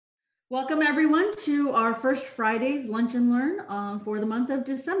Welcome everyone to our first Friday's Lunch and Learn for the month of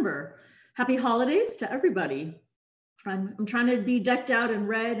December. Happy holidays to everybody. I'm trying to be decked out in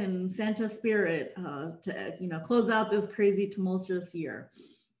red and Santa spirit to close out this crazy tumultuous year.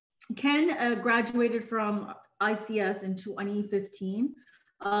 Ken graduated from ICS in 2015.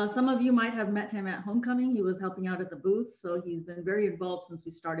 Some of you might have met him at homecoming. He was helping out at the booth, so he's been very involved since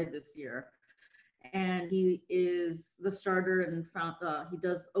we started this year. And he is the starter and he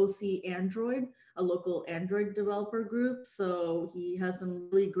does OC Android, a local Android developer group. So he has some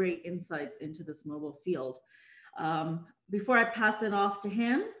really great insights into this mobile field. Before I pass it off to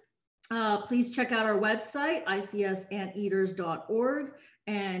him, please check out our website, icsanteaters.org.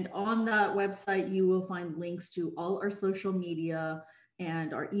 And on that website, you will find links to all our social media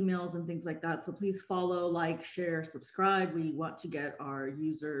and our emails and things like that. So please follow, like, share, subscribe. We want to get our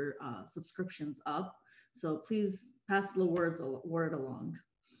user subscriptions up. So please pass the word along.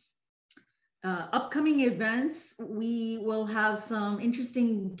 Upcoming events, we will have some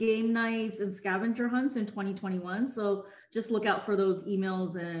interesting game nights and scavenger hunts in 2021. So just look out for those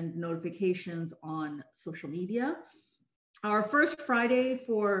emails and notifications on social media. Our first Friday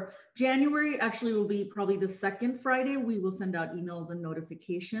for January actually will be probably the second Friday. We will send out emails and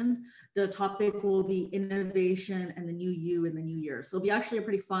notifications. The topic will be innovation and the new you in the new year. So it'll be actually a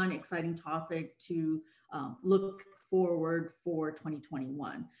pretty fun, exciting topic to look forward for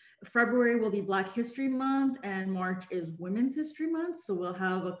 2021. February will be Black History Month and March is Women's History Month. So we'll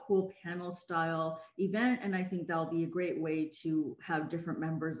have a cool panel style event. And I think that'll be a great way to have different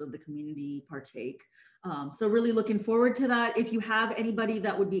members of the community partake. So really looking forward to that. If you have anybody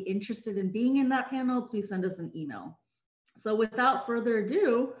that would be interested in being in that panel, please send us an email. So without further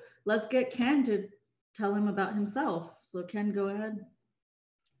ado, let's get Ken to tell him about himself. So Ken, go ahead.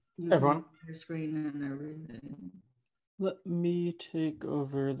 Everyone. Your screen and everything. Let me take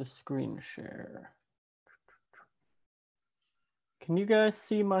over the screen share. Can you guys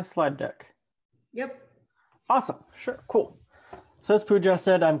see my slide deck? Yep. Awesome. Sure. Cool. So as Pooja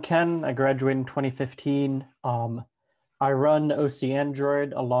said, I'm Ken. I graduated in 2015. I run OC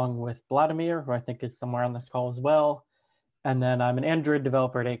Android along with Vladimir, who I think is somewhere on this call as well. And then I'm an Android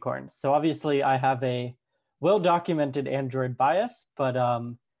developer at Acorn. So obviously I have a well-documented Android bias, but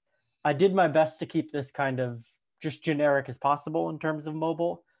I did my best to keep this kind of just generic as possible in terms of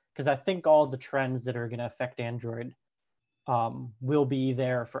mobile, because I think all the trends that are going to affect Android will be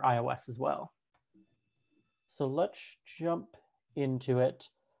there for iOS as well. So let's jump into it.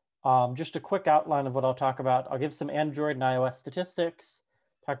 Just a quick outline of what I'll talk about. I'll give some Android and iOS statistics,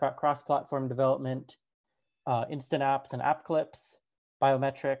 talk about cross-platform development, instant apps and app clips,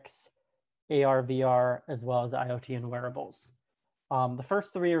 biometrics, AR, VR, as well as IoT and wearables. The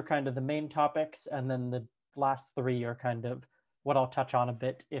first three are kind of the main topics, and then the last three are kind of what I'll touch on a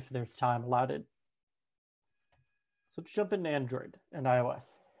bit if there's time allotted. So let's jump into Android and iOS.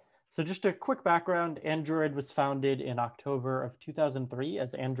 So just a quick background, Android was founded in October of 2003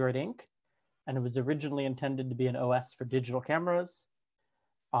 as Android Inc., and it was originally intended to be an OS for digital cameras.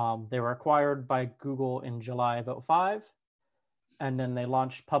 They were acquired by Google in July of 2005, and then they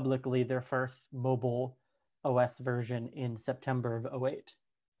launched publicly their first mobile OS version in September of 2008.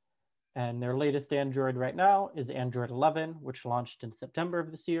 And their latest Android right now is Android 11, which launched in September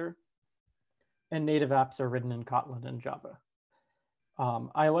of this year. And native apps are written in Kotlin and Java.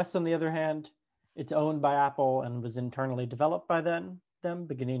 iOS, on the other hand, it's owned by Apple and was internally developed by them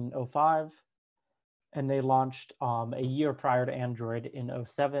beginning in 2005. And they launched a year prior to Android in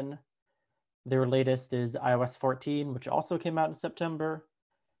 2007. Their latest is iOS 14, which also came out in September.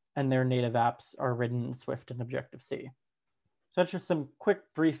 And their native apps are written in Swift and Objective-C. So that's just some quick,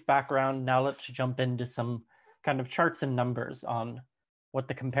 brief background. Now let's jump into some kind of charts and numbers on what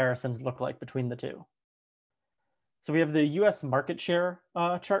the comparisons look like between the two. So we have the US market share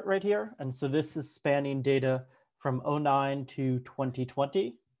chart right here. And so this is spanning data from 2009 to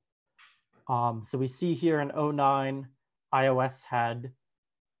 2020. So we see here in 2009, iOS had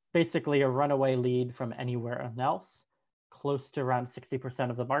basically a runaway lead from anywhere else, close to around 60%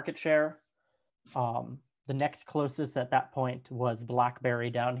 of the market share. The next closest at that point was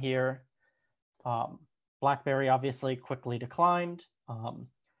BlackBerry down here. BlackBerry obviously quickly declined.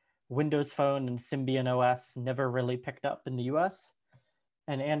 Windows Phone and Symbian OS never really picked up in the US.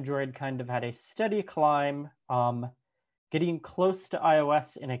 And Android kind of had a steady climb, getting close to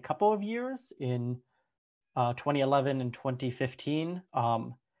iOS in a couple of years in 2011 and 2015.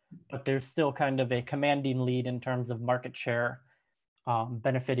 But there's still kind of a commanding lead in terms of market share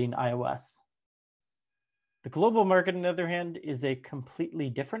benefiting iOS. The global market, on the other hand, is a completely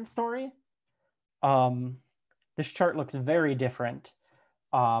different story. This chart looks very different.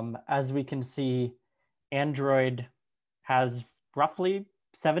 As we can see, Android has roughly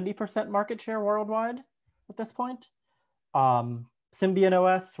 70% market share worldwide at this point. Symbian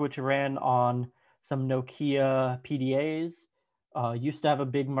OS, which ran on some Nokia PDAs, used to have a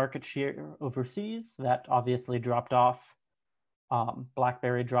big market share overseas. That obviously dropped off.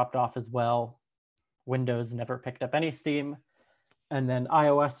 BlackBerry dropped off as well. Windows never picked up any steam. And then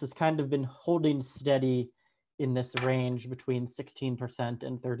iOS has kind of been holding steady in this range between 16%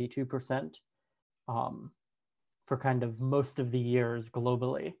 and 32% for kind of most of the years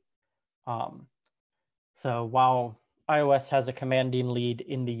globally. So while iOS has a commanding lead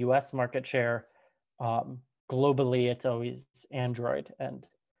in the US market share, globally it's always Android. And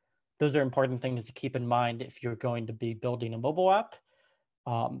those are important things to keep in mind if you're going to be building a mobile app,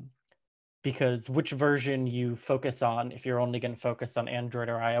 because which version you focus on, if you're only going to focus on Android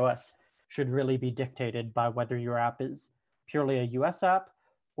or iOS, should really be dictated by whether your app is purely a US app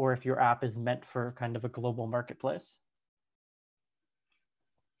or if your app is meant for kind of a global marketplace.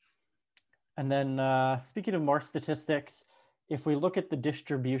 And then speaking of more statistics, if we look at the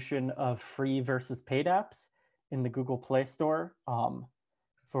distribution of free versus paid apps in the Google Play Store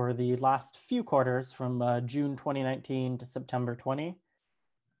for the last few quarters from June 2019 to September 20,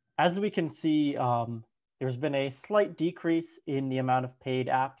 as we can see, there's been a slight decrease in the amount of paid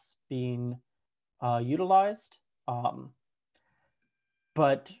apps being utilized,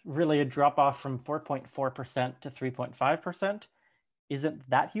 but really a drop off from 4.4% to 3.5% isn't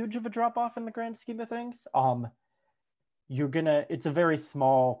that huge of a drop off in the grand scheme of things. It's a very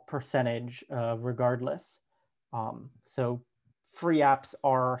small percentage regardless. So free apps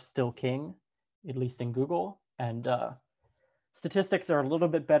are still king, at least in Google, and statistics are a little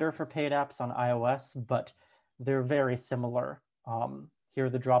bit better for paid apps on iOS, but they're very similar. Here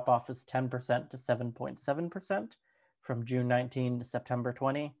the drop off is 10% to 7.7% from June 19 to September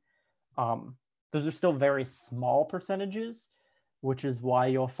 20. Those are still very small percentages, which is why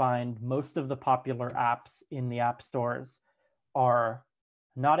you'll find most of the popular apps in the app stores are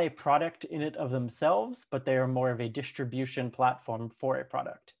not a product in it of themselves, but they are more of a distribution platform for a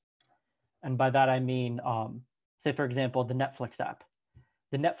product. And by that I mean, say for example, the Netflix app.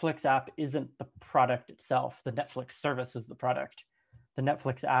 The Netflix app isn't the product itself. The Netflix service is the product. The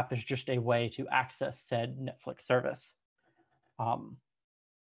Netflix app is just a way to access said Netflix service,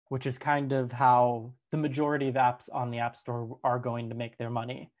 which is kind of how the majority of apps on the App Store are going to make their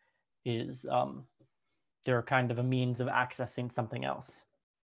money, is they're kind of a means of accessing something else.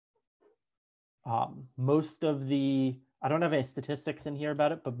 Most of the, I don't have any statistics in here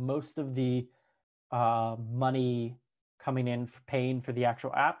about it, but most of the money coming in for paying for the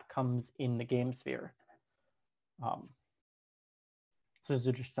actual app comes in the game sphere. So those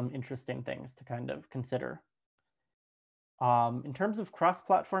are just some interesting things to kind of consider. In terms of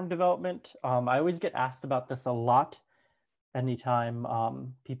cross-platform development, I always get asked about this a lot. Anytime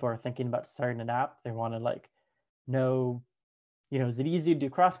people are thinking about starting an app, they want to like know, is it easy to do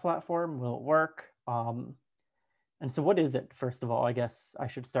cross-platform? Will it work? And so what is it, first of all, I guess I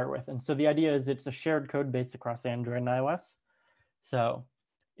should start with. And so the idea is it's a shared code base across Android and iOS. So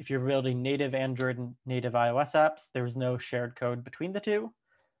if you're building native Android and native iOS apps, there's no shared code between the two.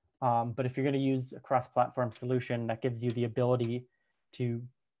 But if you're going to use a cross-platform solution, that gives you the ability to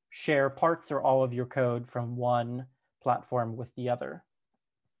share parts or all of your code from one platform with the other.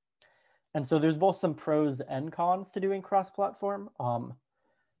 And so there's both some pros and cons to doing cross-platform.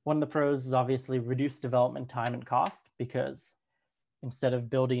 One of the pros is obviously reduced development time and cost, because instead of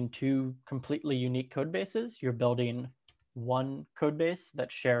building two completely unique code bases, you're building one code base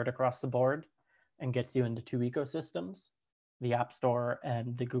that's shared across the board and gets you into two ecosystems, the App Store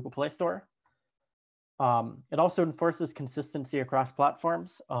and the Google Play Store. It also enforces consistency across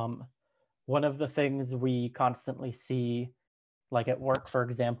platforms. One of the things we constantly see, like at work, for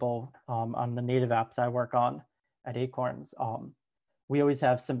example, on the native apps I work on at Acorns, we always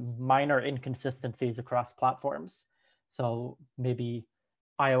have some minor inconsistencies across platforms. So maybe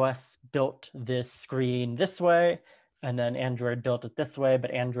iOS built this screen this way, and then Android built it this way,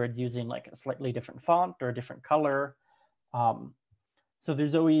 but Android's using like a slightly different font or a different color. So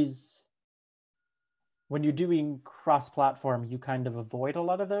there's always, when you're doing cross-platform, you kind of avoid a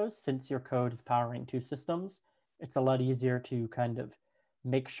lot of those. Since your code is powering two systems, it's a lot easier to kind of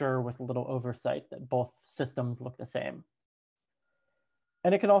make sure with a little oversight that both systems look the same.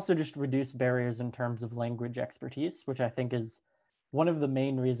 And it can also just reduce barriers in terms of language expertise, which I think is one of the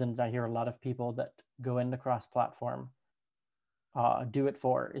main reasons I hear a lot of people that go into cross-platform do it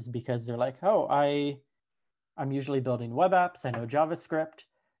for, is because they're like, oh, I'm usually building web apps, I know JavaScript,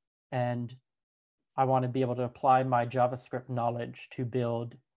 and I want to be able to apply my JavaScript knowledge to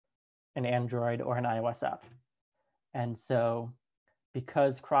build an Android or an iOS app. And so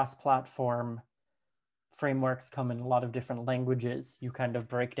because cross-platform frameworks come in a lot of different languages, you kind of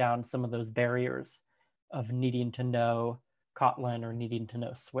break down some of those barriers of needing to know Kotlin or needing to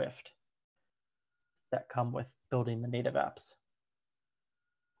know Swift that come with building the native apps.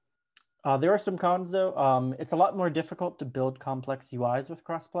 There are some cons though. It's a lot more difficult to build complex UIs with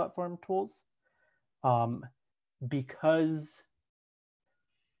cross-platform tools because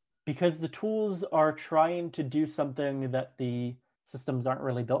the tools are trying to do something that the systems aren't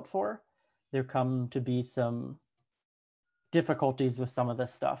really built for. There come to be some difficulties with some of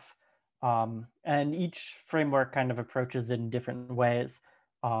this stuff. And each framework kind of approaches it in different ways.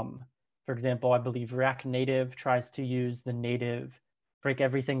 For example, I believe React Native tries to use the native, break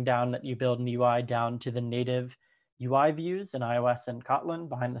everything down that you build in the UI down to the native UI views in iOS and Kotlin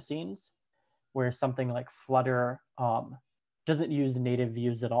behind the scenes, where something like Flutter doesn't use native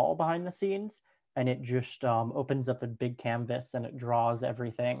views at all behind the scenes, and it just opens up a big canvas and it draws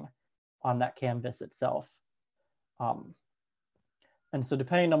everything on that canvas itself. And so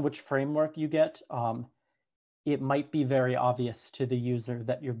depending on which framework you get, it might be very obvious to the user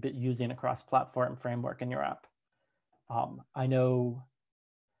that you're using a cross-platform framework in your app. I know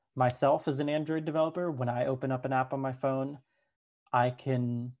myself as an Android developer, when I open up an app on my phone, I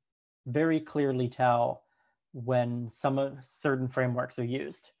can very clearly tell when certain frameworks are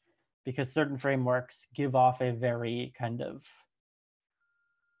used, because certain frameworks give off a very kind of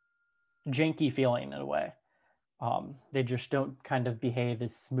janky feeling in a way. They just don't kind of behave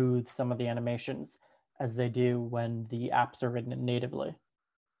as smooth, some of the animations, as they do when the apps are written natively.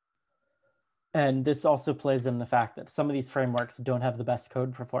 And this also plays in the fact that some of these frameworks don't have the best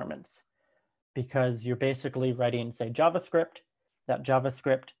code performance, because you're basically writing, say, JavaScript. That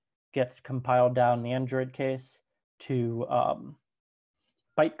JavaScript gets compiled down in the Android case to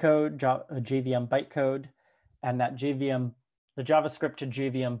bytecode, JVM bytecode, and that the JavaScript to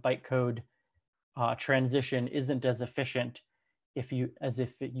JVM bytecode transition isn't as efficient as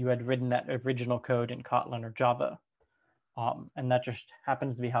if you had written that original code in Kotlin or Java. And that just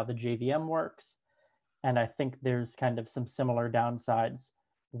happens to be how the JVM works. And I think there's kind of some similar downsides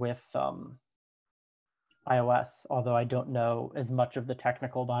with iOS, although I don't know as much of the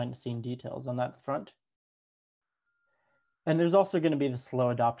technical behind the scene details on that front. And there's also going to be the slow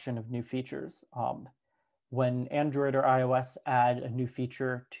adoption of new features. When Android or iOS add a new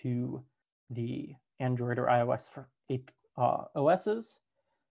feature to the Android or iOS for OSs,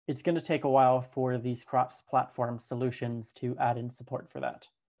 it's going to take a while for these cross-platform solutions to add in support for that.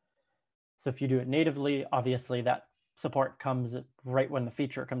 So if you do it natively, obviously that support comes right when the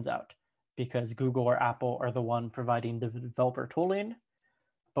feature comes out, because Google or Apple are the one providing the developer tooling.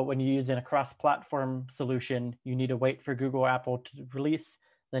 But when you're using a cross-platform solution, you need to wait for Google or Apple to release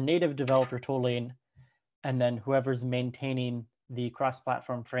the native developer tooling, and then whoever's maintaining the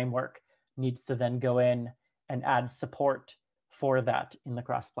cross-platform framework needs to then go in and add support for that in the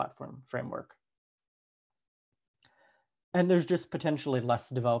cross-platform framework. And there's just potentially less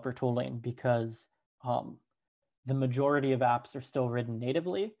developer tooling because the majority of apps are still written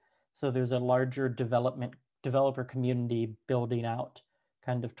natively. So there's a larger developer community building out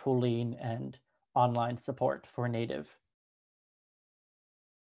kind of tooling and online support for native.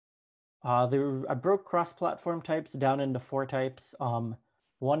 I broke cross-platform types down into 4 types.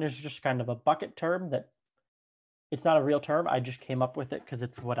 One is just kind of a bucket term that it's not a real term. I just came up with it because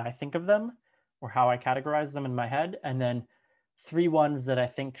it's what I think of them or how I categorize them in my head. And then 3 ones that I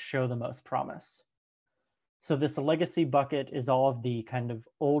think show the most promise. So this legacy bucket is all of the kind of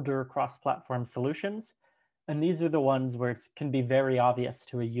older cross-platform solutions. And these are the ones where it can be very obvious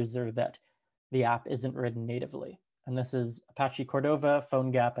to a user that the app isn't written natively. And this is Apache Cordova,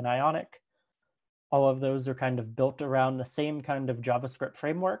 PhoneGap, and Ionic. All of those are kind of built around the same kind of JavaScript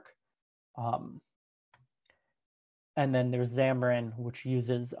framework. And then there's Xamarin, which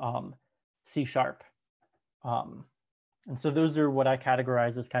uses C#. And so those are what I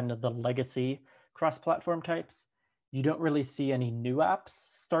categorize as kind of the legacy cross-platform types. You don't really see any new apps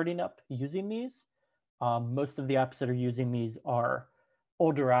starting up using these. Most of the apps that are using these are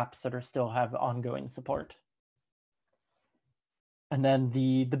older apps that still have ongoing support. And then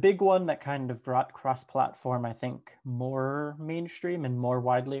the big one that kind of brought cross-platform, I think, more mainstream and more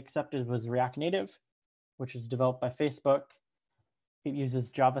widely accepted was React Native, which is developed by Facebook. It uses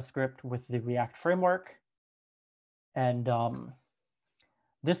JavaScript with the React framework. And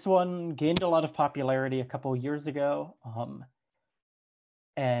this one gained a lot of popularity a couple years ago.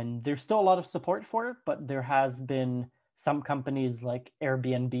 And there's still a lot of support for it, but there has been some companies like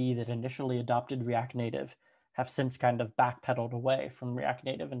Airbnb that initially adopted React Native have since kind of backpedaled away from React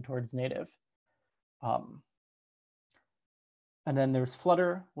Native and towards native. And then there's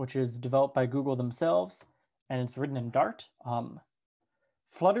Flutter, which is developed by Google themselves, and it's written in Dart.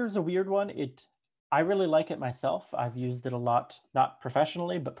 Flutter is a weird one. I really like it myself. I've used it a lot, not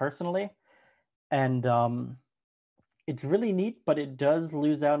professionally, but personally. And it's really neat, but it does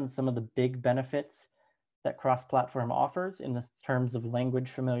lose out on some of the big benefits that cross-platform offers in the terms of language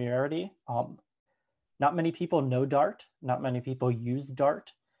familiarity. Not many people know Dart. Not many people use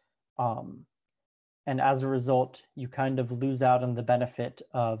Dart. And as a result, you kind of lose out on the benefit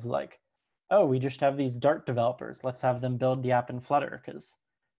of like, oh, we just have these Dart developers. Let's have them build the app in Flutter, because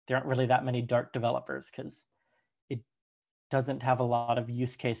there aren't really that many Dart developers, because it doesn't have a lot of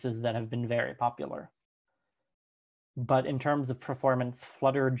use cases that have been very popular. But in terms of performance,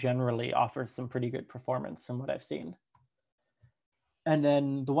 Flutter generally offers some pretty good performance from what I've seen. And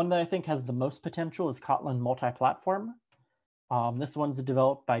then the one that I think has the most potential is Kotlin multi-platform. This one's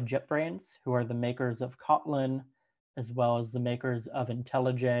developed by JetBrains, who are the makers of Kotlin, as well as the makers of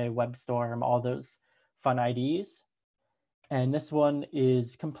IntelliJ, WebStorm, all those fun IDEs. And this one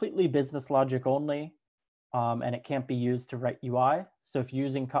is completely business logic only, and it can't be used to write UI. So if you're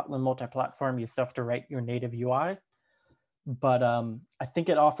using Kotlin multi-platform, you still have to write your native UI. But I think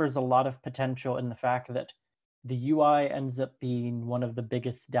it offers a lot of potential in the fact that the UI ends up being one of the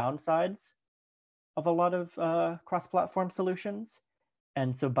biggest downsides of a lot of cross-platform solutions.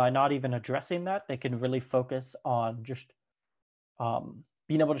 And so by not even addressing that, they can really focus on just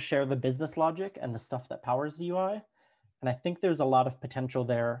being able to share the business logic and the stuff that powers the UI. And I think there's a lot of potential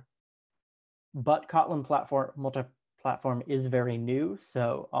there. But Kotlin multi-platform is very new,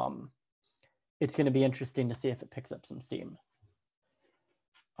 so it's going to be interesting to see if it picks up some steam.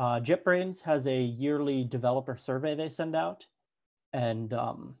 JetBrains has a yearly developer survey they send out. And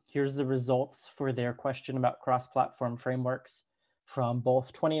here's the results for their question about cross-platform frameworks from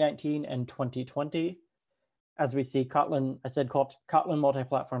both 2019 and 2020. As we see, Kotlin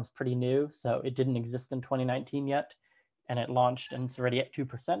multi-platform is pretty new, so it didn't exist in 2019 yet, and it launched and it's already at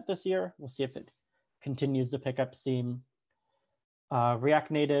 2% this year. We'll see if it continues to pick up steam.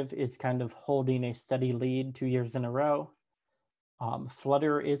 React Native is kind of holding a steady lead 2 years in a row.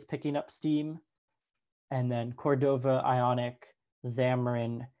 Flutter is picking up steam, and then Cordova, Ionic,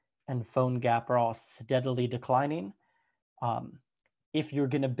 Xamarin, and PhoneGap are all steadily declining. If you're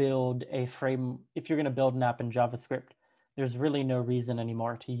going to build an app in JavaScript, there's really no reason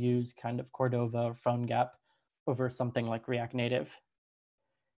anymore to use kind of Cordova or PhoneGap over something like React Native.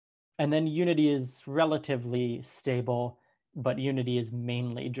 And then Unity is relatively stable, but Unity is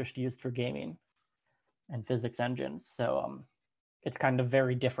mainly just used for gaming and physics engines. So it's kind of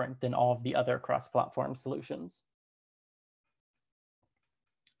very different than all of the other cross-platform solutions.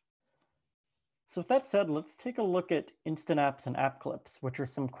 So with that said, let's take a look at Instant Apps and App Clips, which are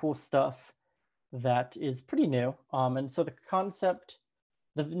some cool stuff that is pretty new. And so the concept,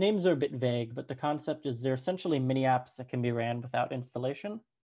 the names are a bit vague, but the concept is they're essentially mini apps that can be ran without installation.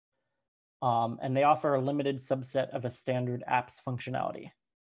 And they offer a limited subset of a standard apps functionality.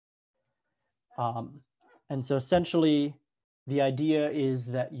 And so essentially, the idea is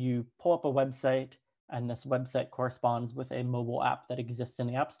that you pull up a website, and this website corresponds with a mobile app that exists in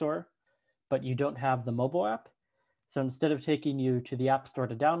the App Store, but you don't have the mobile app. So instead of taking you to the App Store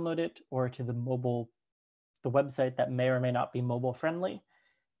to download it, or to the website that may or may not be mobile friendly,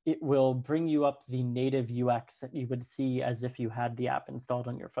 it will bring you up the native UX that you would see as if you had the app installed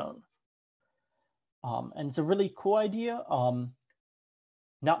on your phone. And it's a really cool idea.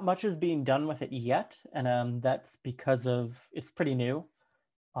 Not much is being done with it yet, and that's because it's pretty new,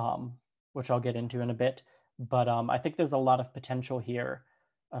 which I'll get into in a bit. But I think there's a lot of potential here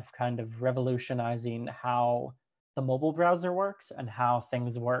of kind of revolutionizing how the mobile browser works and how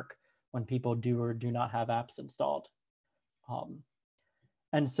things work when people do or do not have apps installed.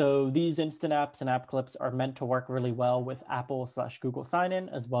 And so these instant apps and app clips are meant to work really well with Apple/Google Sign-In,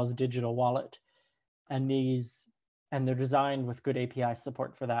 as well as Digital Wallet. And they're designed with good API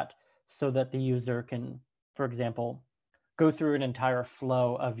support for that, so that the user can, for example, go through an entire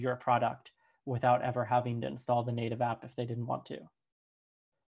flow of your product without ever having to install the native app if they didn't want to.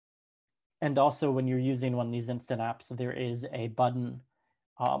 And also, when you're using one of these instant apps, there is a button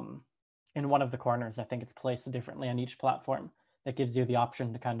in one of the corners. I think it's placed differently on each platform that gives you the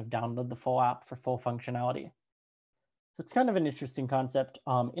option to kind of download the full app for full functionality. So it's kind of an interesting concept.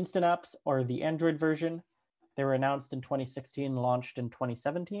 Instant apps are the Android version. They were announced in 2016, launched in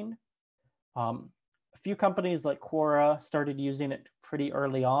 2017. A few companies like Quora started using it pretty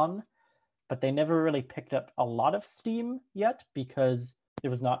early on, but they never really picked up a lot of steam yet because there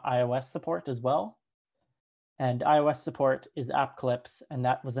was not iOS support as well. And iOS support is App Clips, and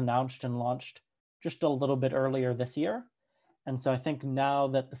that was announced and launched just a little bit earlier this year. And so I think now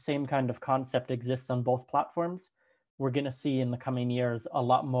that the same kind of concept exists on both platforms, we're going to see in the coming years a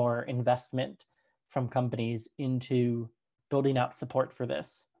lot more investment from companies into building out support for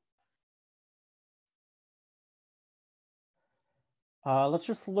this. Let's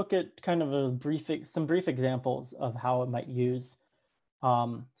just look at kind of some brief examples of how it might use.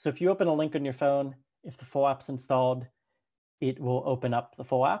 So if you open a link on your phone, if the full app's installed, it will open up the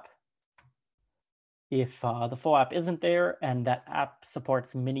full app. If the full app isn't there and that app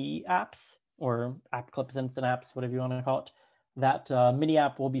supports mini apps or App Clips instant apps, whatever you want to call it, that mini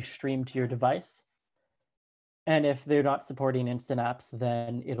app will be streamed to your device. And if they're not supporting instant apps,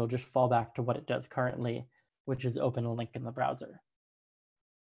 then it'll just fall back to what it does currently, which is open a link in the browser.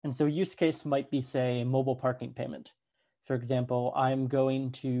 And so use case might be, say, mobile parking payment. For example, I'm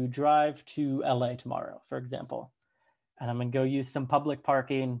going to drive to LA tomorrow, for example, and I'm going to go use some public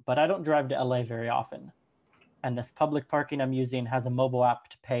parking, but I don't drive to LA very often. And this public parking I'm using has a mobile app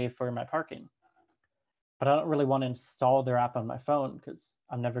to pay for my parking. But I don't really want to install their app on my phone because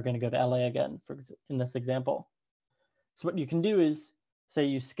I'm never going to go to LA again, in this example. So what you can do is, say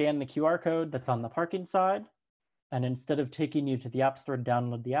you scan the QR code that's on the parking side, and instead of taking you to the App Store to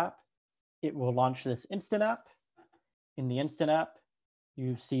download the app, it will launch this instant app. In the instant app,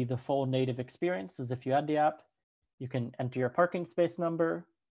 you see the full native experience as if you had the app. You can enter your parking space number,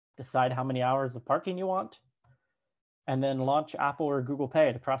 decide how many hours of parking you want, and then launch Apple or Google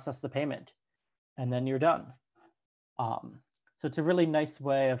Pay to process the payment. And then you're done. So it's a really nice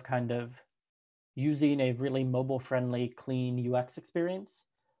way of kind of using a really mobile-friendly, clean UX experience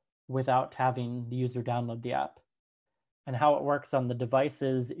without having the user download the app. And how it works on the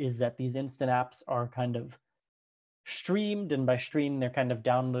devices is that these instant apps are kind of streamed, and by stream, they're kind of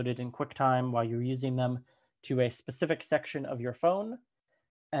downloaded in QuickTime while you're using them to a specific section of your phone.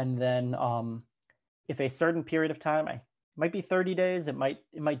 And then if a certain period of time, it might be 30 days, it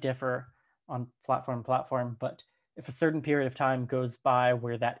might differ on platform, but if a certain period of time goes by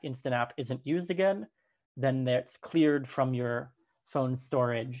where that instant app isn't used again, then it's cleared from your phone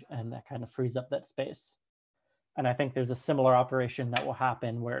storage, and that kind of frees up that space. And I think there's a similar operation that will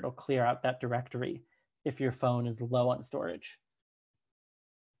happen where it'll clear out that directory if your phone is low on storage.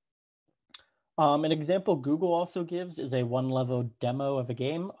 An example Google also gives is a one-level demo of a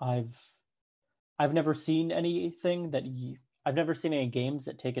game. I've never seen anything that I've never seen any games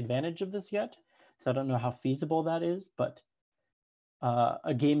that take advantage of this yet, so I don't know how feasible that is, but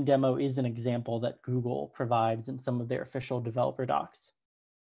a game demo is an example that Google provides in some of their official developer docs.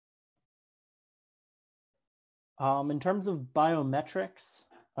 In terms of biometrics,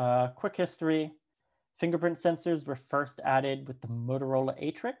 quick history, fingerprint sensors were first added with the Motorola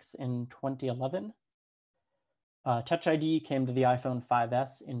Atrix in 2011. Touch ID came to the iPhone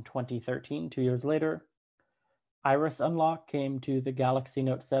 5S in 2013, 2 years later. Iris Unlock came to the Galaxy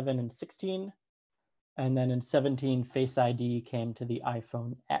Note 7 in 16. And then in 17, Face ID came to the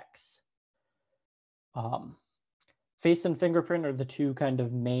iPhone X. Face and fingerprint are the two kind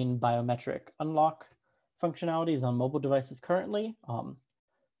of main biometric unlock functionalities on mobile devices currently.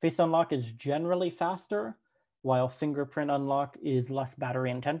 Face unlock is generally faster, while fingerprint unlock is less battery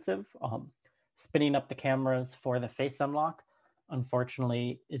intensive. Spinning up the cameras for the face unlock,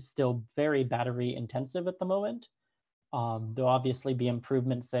 unfortunately, is still very battery intensive at the moment. There'll obviously be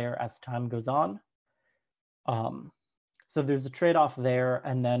improvements there as time goes on. So there's a trade-off there,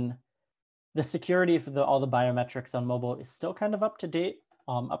 and then the security for all the biometrics on mobile is still kind of up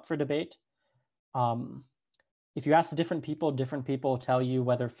for debate. If you ask different people tell you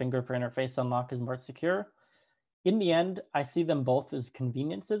whether fingerprint or face unlock is more secure. In the end, I see them both as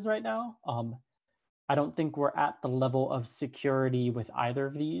conveniences right now. I don't think we're at the level of security with either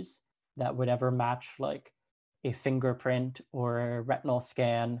of these that would ever match like a fingerprint or a retinal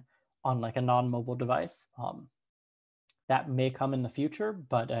scan on like a non-mobile device. That may come in the future,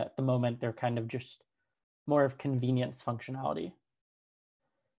 but at the moment they're kind of just more of convenience functionality.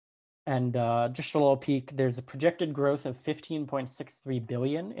 And just a little peek, there's a projected growth of 15.63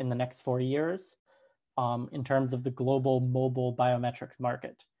 billion in the next 4 years in terms of the global mobile biometrics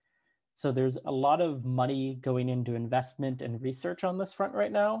market. So there's a lot of money going into investment and research on this front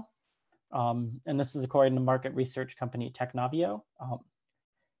right now. And this is according to market research company Technavio.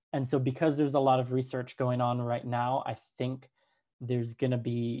 And so because there's a lot of research going on right now, I think there's going to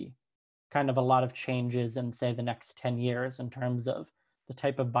be kind of a lot of changes in, say, the next 10 years in terms of the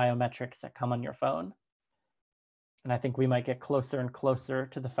type of biometrics that come on your phone. And I think we might get closer and closer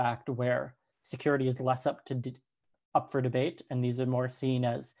to the fact where security is less up for debate, and these are more seen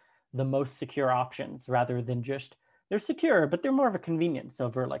as the most secure options rather than just they're secure, but they're more of a convenience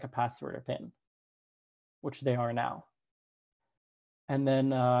over like a password or PIN, which they are now. And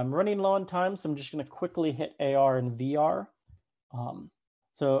then I'm running low on time, so I'm just going to quickly hit AR and VR.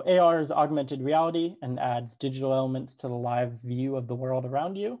 So AR is augmented reality and adds digital elements to the live view of the world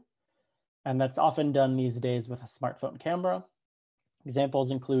around you. And that's often done these days with a smartphone camera.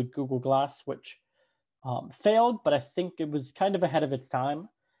 Examples include Google Glass, which failed, but I think it was kind of ahead of its time.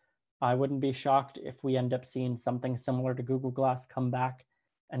 I wouldn't be shocked if we end up seeing something similar to Google Glass come back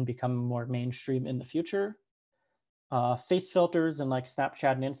and become more mainstream in the future. Face filters and like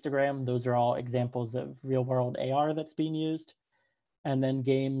Snapchat and Instagram, those are all examples of real world AR that's being used. And then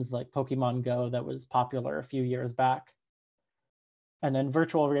games like Pokemon Go that was popular a few years back. And then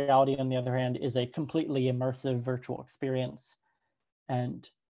virtual reality, on the other hand, is a completely immersive virtual experience. And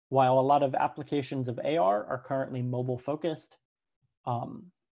while a lot of applications of AR are currently mobile focused,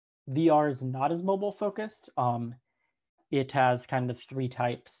 VR is not as mobile focused. It has kind of three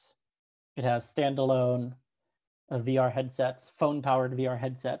types. It has standalone VR headsets, phone-powered VR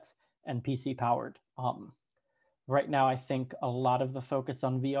headsets, and PC-powered. Right now, I think a lot of the focus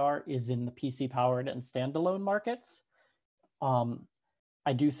on VR is in the PC-powered and standalone markets.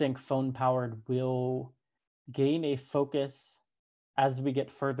 I do think phone-powered will gain a focus as we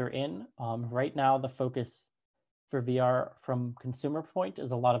get further in. Right now, the focus for VR from consumer point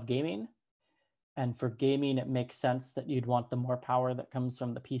is a lot of gaming. And for gaming, it makes sense that you'd want the more power that comes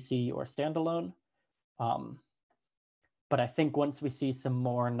from the PC or standalone. But I think once we see some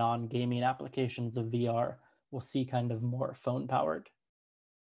more non-gaming applications of VR, we'll see kind of more phone-powered.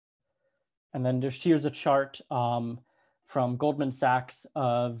 And then here's a chart from Goldman Sachs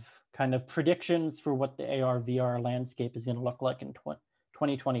of kind of predictions for what the AR VR landscape is going to look like in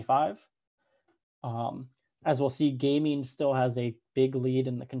 2025. As we'll see, gaming still has a big lead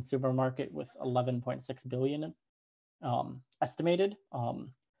in the consumer market with 11.6 billion estimated.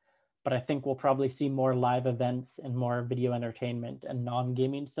 But I think we'll probably see more live events and more video entertainment and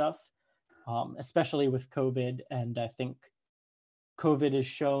non-gaming stuff, especially with COVID. And I think COVID has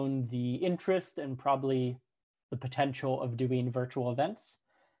shown the interest and probably the potential of doing virtual events.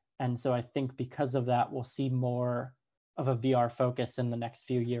 And so I think because of that, we'll see more of a VR focus in the next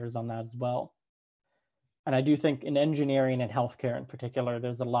few years on that as well. And I do think in engineering and healthcare in particular,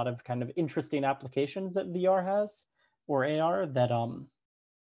 there's a lot of kind of interesting applications that VR has or AR that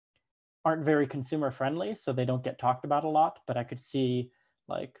aren't very consumer friendly, so they don't get talked about a lot, but I could see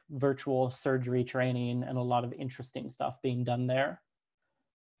like virtual surgery training and a lot of interesting stuff being done there.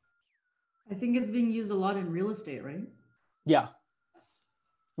 I think it's being used a lot in real estate, right? Yeah.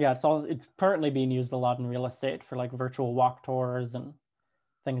 Yeah, it's currently being used a lot in real estate for like virtual walk tours and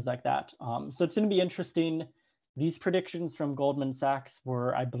things like that. So it's going to be interesting. These predictions from Goldman Sachs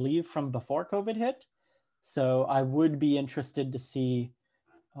were, I believe, from before COVID hit. So I would be interested to see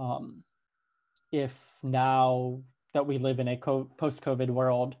if now that we live in a post-COVID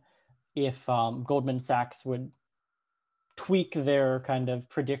world, if Goldman Sachs would tweak their kind of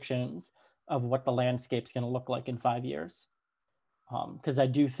predictions of what the landscape's going to look like in 5 years. Because I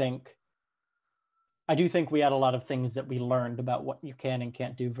do think we had a lot of things that we learned about what you can and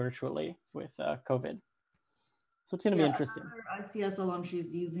can't do virtually with COVID. So it's going to be interesting. Another ICS alum,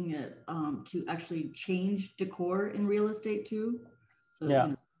 she's using it to actually change decor in real estate too. So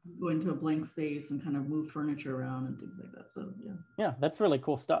yeah, go into a blank space and kind of move furniture around and things like that. So yeah, that's really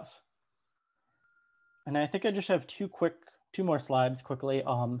cool stuff. And I think I just have two more slides quickly.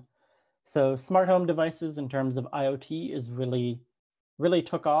 So smart home devices in terms of IoT is really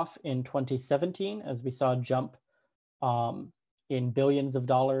took off in 2017 as we saw a jump in billions of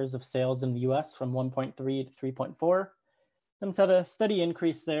dollars of sales in the US from 1.3 to 3.4. And so a steady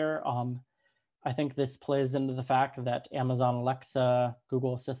increase there. I think this plays into the fact that Amazon Alexa,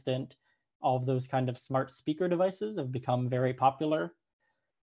 Google Assistant, all of those kind of smart speaker devices have become very popular.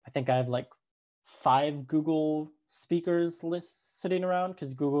 I think I have like 5 Google speakers sitting around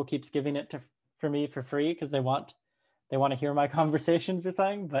because Google keeps giving it for me for free because they want to hear my conversations or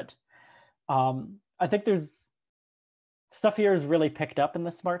something. But I think there's stuff here is really picked up in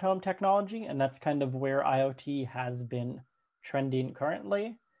the smart home technology, and that's kind of where IoT has been trending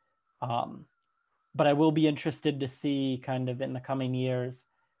currently. But I will be interested to see kind of in the coming years.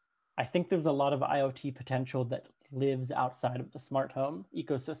 I think there's a lot of IoT potential that lives outside of the smart home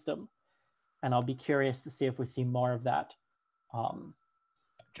ecosystem. And I'll be curious to see if we see more of that.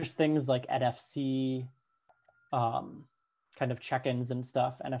 Just things like NFC, kind of check-ins and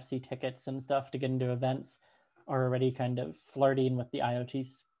stuff, NFC tickets and stuff to get into events are already kind of flirting with the IoT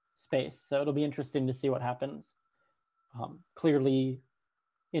space. So it'll be interesting to see what happens. Clearly,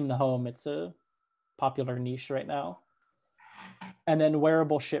 in the home, it's a popular niche right now. And then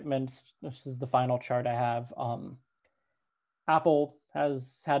wearable shipments, this is the final chart I have. Apple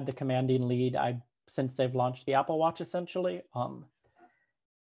has had the commanding lead since they've launched the Apple Watch, essentially.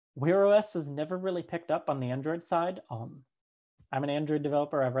 Wear OS has never really picked up on the Android side. I'm an Android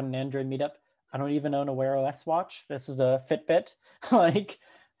developer. I run an Android meetup. I don't even own a Wear OS watch. This is a Fitbit. Like,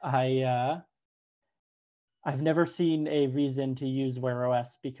 I've never seen a reason to use Wear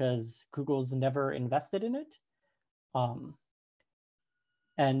OS because Google's never invested in it.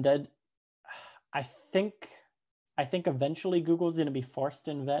 And I think eventually Google's going to be forced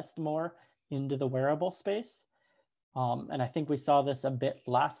to invest more into the wearable space. And I think we saw this a bit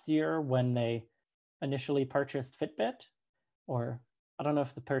last year when they initially purchased Fitbit, or I don't know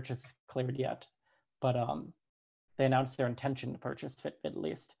if the purchase is cleared yet, but they announced their intention to purchase Fitbit at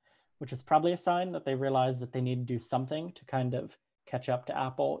least, which is probably a sign that they realize that they need to do something to kind of catch up to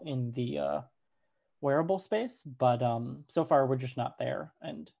Apple in the wearable space. But so far we're just not there.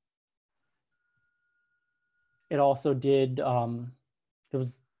 And it also did, the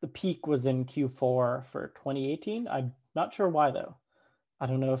peak was in Q4 for 2018. I'm not sure why though. I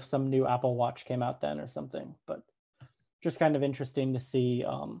don't know if some new Apple Watch came out then or something, but just kind of interesting to see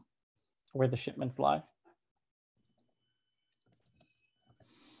where the shipments lie.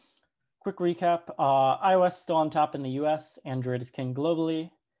 Quick recap, iOS still on top in the US, Android is king globally.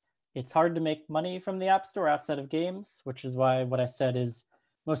 It's hard to make money from the App Store outside of games, which is why what I said is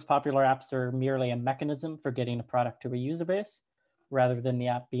most popular apps are merely a mechanism for getting a product to a user base, rather than the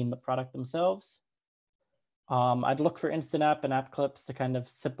app being the product themselves. I'd look for Instant App and App Clips to kind of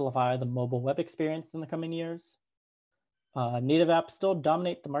simplify the mobile web experience in the coming years. Native apps still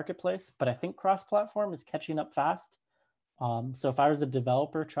dominate the marketplace, but I think cross-platform is catching up fast. So if I was a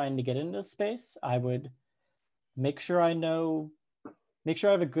developer trying to get into the space, I would make sure I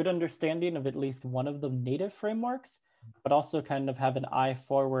have a good understanding of at least one of the native frameworks, but also kind of have an eye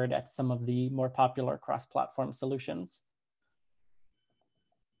forward at some of the more popular cross-platform solutions.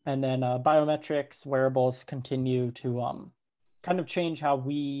 And then biometrics, wearables continue to kind of change how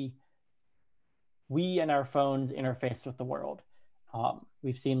we and our phones interface with the world.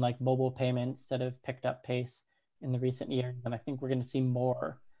 We've seen like mobile payments that have picked up pace in the recent years, and I think we're going to see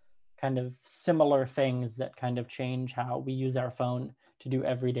more kind of similar things that kind of change how we use our phone to do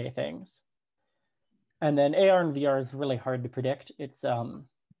everyday things. And then AR and VR is really hard to predict. It's a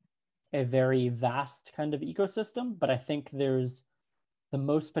very vast kind of ecosystem, but I think there's the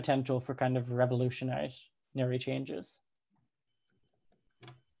most potential for kind of revolutionary changes.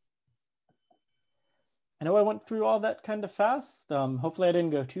 I know I went through all that kind of fast. Hopefully I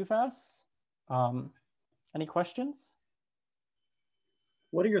didn't go too fast. Any questions?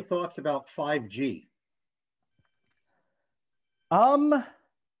 What are your thoughts about 5G?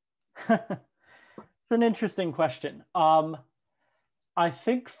 It's an interesting question. I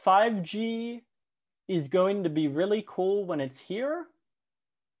think 5G is going to be really cool when it's here.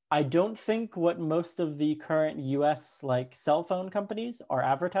 I don't think what most of the current US like cell phone companies are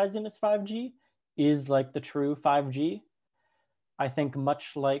advertising as 5G is like the true 5G. I think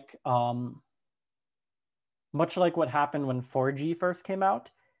much like what happened when 4G first came out,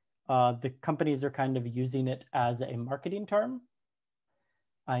 the companies are kind of using it as a marketing term.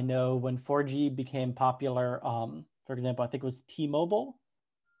 I know when 4G became popular, for example, I think it was T-Mobile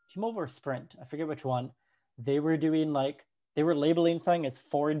or Sprint, I forget which one. They were labeling something as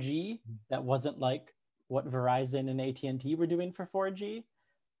 4G that wasn't like what Verizon and AT&T were doing for 4G.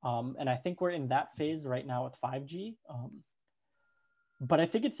 And I think we're in that phase right now with 5G. But I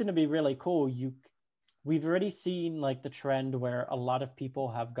think it's going to be really cool. We've already seen like the trend where a lot of people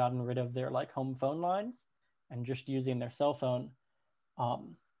have gotten rid of their like home phone lines and just using their cell phone.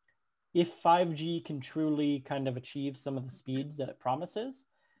 If 5G can truly kind of achieve some of the speeds that it promises,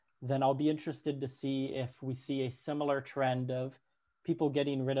 then I'll be interested to see if we see a similar trend of people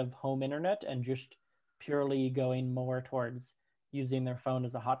getting rid of home internet and just purely going more towards using their phone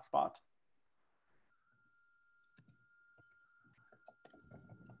as a hotspot.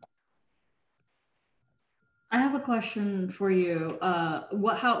 I have a question for you.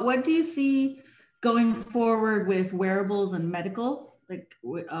 What do you see going forward with wearables and medical? Like,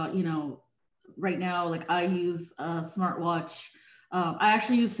 right now, like I use a smartwatch. I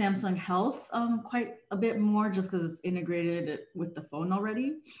actually use Samsung Health quite a bit more just because it's integrated with the phone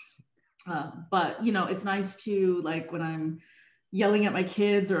already. But it's nice to, like, when I'm yelling at my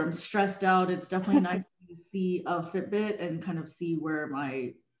kids or I'm stressed out, it's definitely nice to see a Fitbit and kind of see where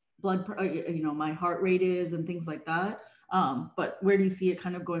my my heart rate is and things like that. But where do you see it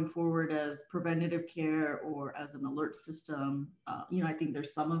kind of going forward as preventative care or as an alert system? I think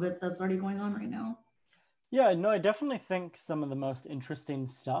there's some of it that's already going on right now. Yeah, no, I definitely think some of the most interesting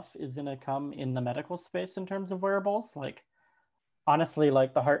stuff is going to come in the medical space in terms of wearables. Like, honestly,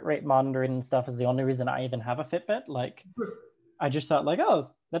 like the heart rate monitoring and stuff is the only reason I even have a Fitbit. Like, I just thought like,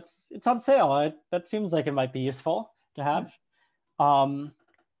 oh, it's on sale. That seems like it might be useful to have. Um,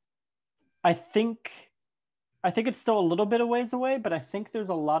 I think it's still a little bit a ways away, but I think there's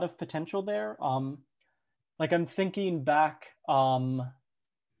a lot of potential there. Like I'm thinking back,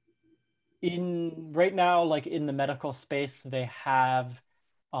 in right now, like in the medical space, they have,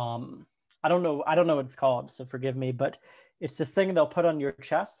 I don't know what it's called, so forgive me, but it's this thing they'll put on your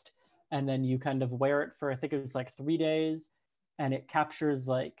chest, and then you kind of wear it for I think it was like 3 days, and it captures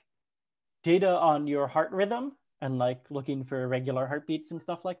like data on your heart rhythm and like looking for irregular heartbeats and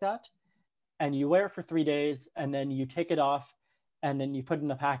stuff like that. And you wear it for 3 days, and then you take it off, and then you put it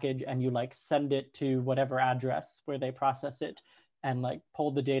in a package and you like send it to whatever address where they process it and like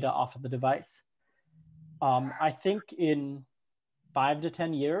pull the data off of the device. I think in 5 to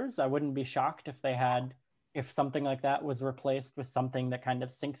 10 years, I wouldn't be shocked if something like that was replaced with something that kind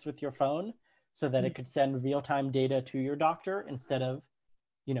of syncs with your phone so that it could send real-time data to your doctor instead of,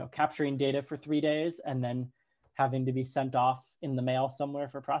 capturing data for 3 days and then having to be sent off in the mail somewhere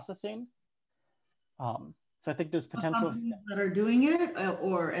for processing. So I think there's potential companies that are doing it,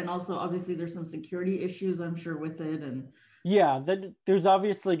 and also obviously there's some security issues, I'm sure, with it. And yeah, there's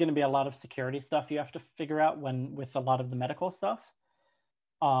obviously going to be a lot of security stuff you have to figure out with a lot of the medical stuff.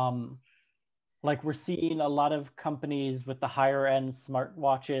 Like we're seeing a lot of companies with the higher end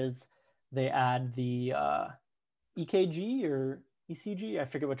smartwatches, they add the EKG or ECG, I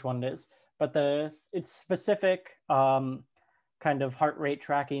forget which one it is, but it's specific kind of heart rate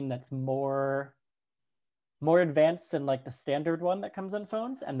tracking that's more advanced than like the standard one that comes on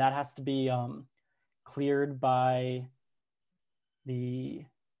phones, and that has to be cleared by the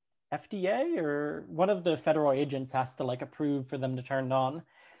FDA or one of the federal agents has to like approve for them to turn it on.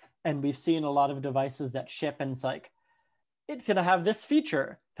 And we've seen a lot of devices that ship and it's going to have this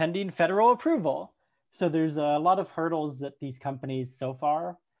feature pending federal approval. So there's a lot of hurdles that these companies so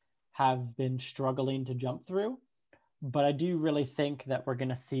far have been struggling to jump through. But I do really think that we're going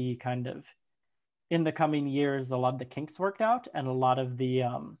to see kind of in the coming years a lot of the kinks worked out and a lot of the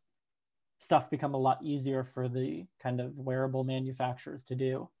stuff become a lot easier for the kind of wearable manufacturers to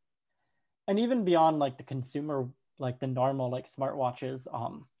do. And even beyond like the consumer, like the normal like smartwatches,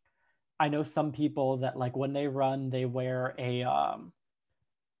 I know some people that like when they run, they wear a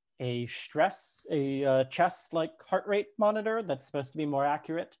chest like heart rate monitor that's supposed to be more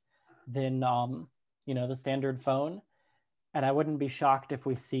accurate than the standard phone. And I wouldn't be shocked if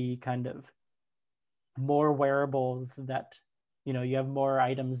we see kind of more wearables that you have more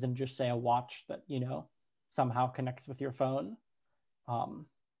items than just say a watch that somehow connects with your phone. I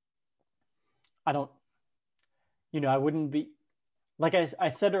don't I wouldn't be like I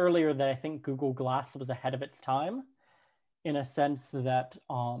said earlier that I think Google Glass was ahead of its time in a sense that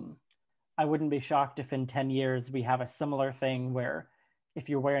I wouldn't be shocked if in 10 years we have a similar thing where if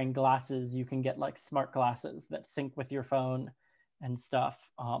you're wearing glasses, you can get like smart glasses that sync with your phone and stuff.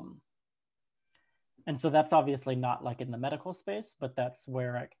 And so that's obviously not like in the medical space, but that's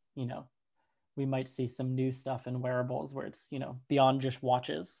where we might see some new stuff in wearables where it's beyond just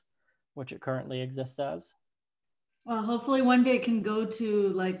watches, which it currently exists as. well, hopefully one day it can go to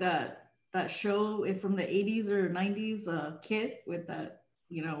like that show from the 80s or 90s, kit with that,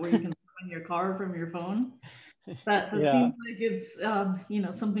 where you can run your car from your phone. That Yeah. seems like it's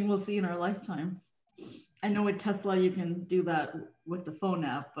something we'll see in our lifetime. I know with Tesla you can do that with the phone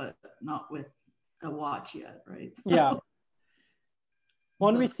app, but not with a watch yet, right? So, Yeah.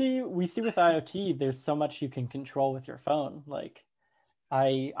 When so- we see with IoT, there's so much you can control with your phone. Like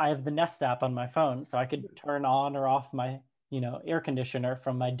I have the Nest app on my phone, so I could turn on or off my air conditioner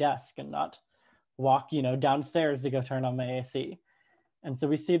from my desk and not walk downstairs to go turn on my AC. And so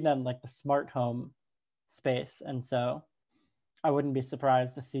we see then like the smart home space, and so I wouldn't be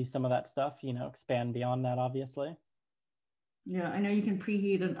surprised to see some of that stuff expand beyond that, obviously. yeah, I know you can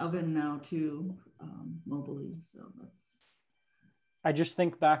preheat an oven now too, mobilely, so that's. I just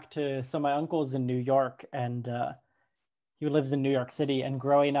think back to my uncle's in New York, and he lives in New York City, and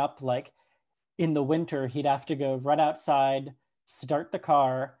growing up like in the winter he'd have to go run outside, start the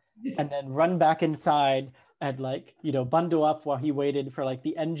car, and then run back inside and bundle up while he waited for like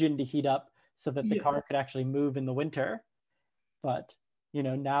the engine to heat up so that the car could actually move in the winter. But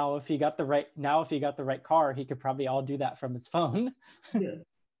now if he got the right car, he could probably all do that from his phone. Yeah.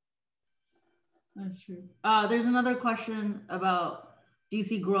 That's true. There's another question about, do you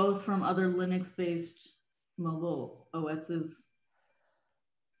see growth from other Linux-based mobile OSs?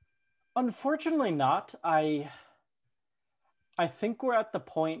 Unfortunately not. I think we're at the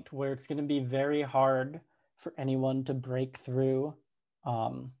point where it's going to be very hard for anyone to break through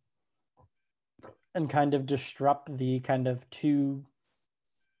and kind of disrupt the kind of two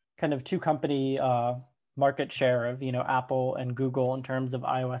company market share of, Apple and Google in terms of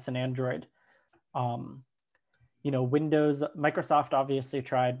iOS and Android. Microsoft obviously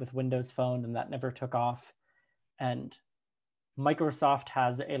tried with Windows Phone and that never took off. And Microsoft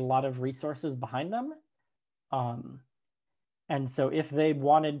has a lot of resources behind them. And so if they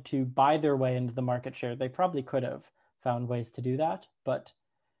wanted to buy their way into the market share, they probably could have found ways to do that. But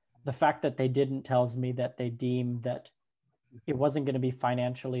the fact that they didn't tells me that they deemed that it wasn't going to be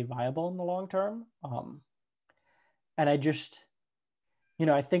financially viable in the long term. And I just,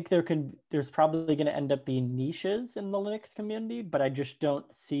 I think there's probably going to end up being niches in the Linux community, but I just don't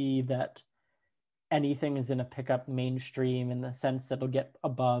see that anything is going to pick up mainstream in the sense that it'll get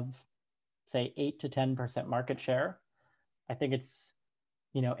above, say, 8 to 10% market share. I think it's,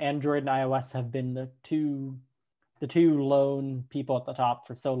 Android and iOS have been the two lone people at the top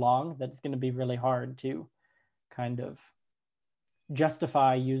for so long that it's going to be really hard to kind of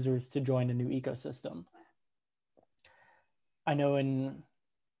justify users to join a new ecosystem. I know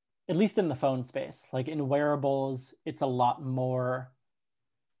at least in the phone space, like in wearables, there's a lot more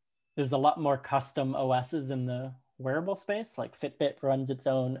custom OSs in the wearable space. Like Fitbit runs its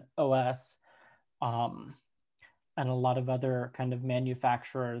own OS, and a lot of other kind of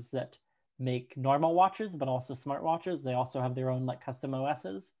manufacturers that make normal watches, but also smartwatches. They also have their own like custom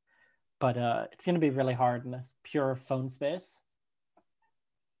OSs, but it's going to be really hard in the pure phone space.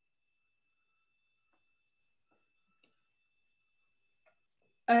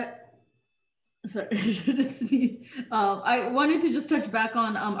 Sorry, I wanted to just touch back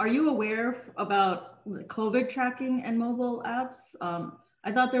on, are you aware about COVID tracking and mobile apps?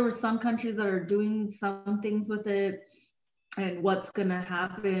 I thought there were some countries that are doing some things with it and what's gonna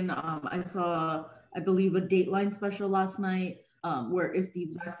happen. I saw, I believe, a Dateline special last night where if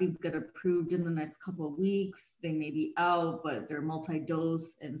these vaccines get approved in the next couple of weeks, they may be out, but they're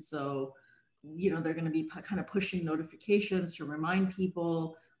multi-dose. And so, they're gonna be kind of pushing notifications to remind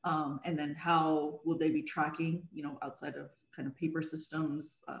people. And then how will they be tracking, outside of kind of paper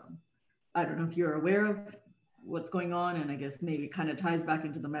systems? I don't know if you're aware of what's going on, and I guess maybe kind of ties back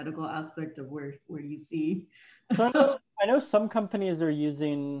into the medical aspect of where you see. So I know some companies are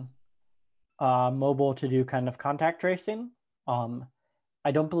using mobile to do kind of contact tracing.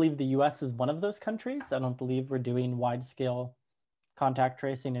 I don't believe the US is one of those countries. I don't believe we're doing wide scale contact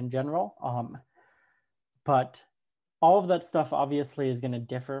tracing in general. But all of that stuff obviously is going to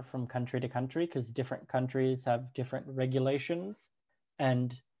differ from country to country because different countries have different regulations.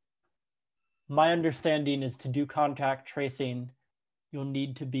 And my understanding is to do contact tracing, you'll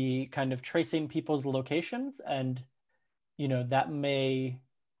need to be kind of tracing people's locations. And, the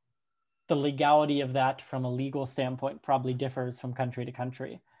legality of that from a legal standpoint probably differs from country to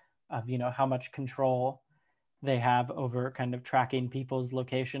country of, how much control they have over kind of tracking people's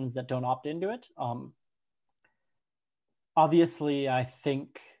locations that don't opt into it. Obviously, I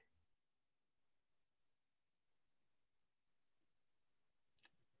think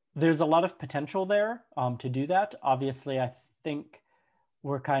there's a lot of potential there to do that. Obviously, I think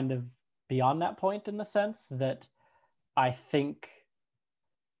we're kind of beyond that point in the sense that I think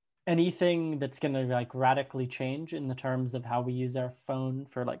anything that's going to like radically change in the terms of how we use our phone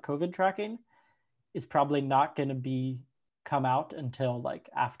for like COVID tracking is probably not going to come out until like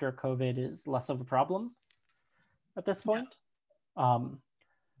after COVID is less of a problem at this point.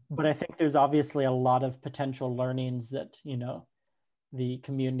 But I think there's obviously a lot of potential learnings that, the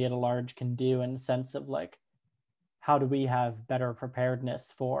community at large can do in the sense of like, how do we have better preparedness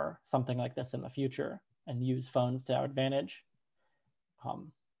for something like this in the future and use phones to our advantage?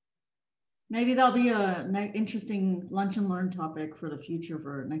 Maybe that'll be an interesting lunch and learn topic for the future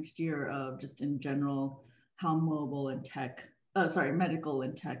for next year of just in general, how mobile and medical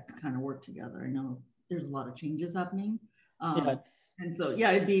and tech kind of work together. I know there's a lot of changes happening. And so,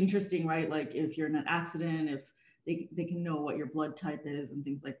 it'd be interesting, right? Like if you're in an accident, if they can know what your blood type is and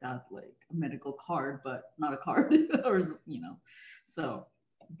things like that, like a medical card, but not a card or, so,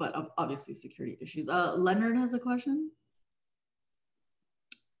 but obviously security issues. Leonard has a question.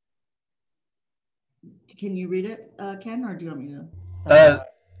 Can you read it, Ken, or do you want me to?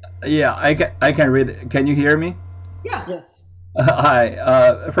 Yeah, I can read it. Can you hear me? Yeah. Yes.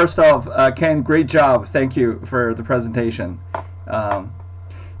 Hi. First off, Ken, great job. Thank you for the presentation.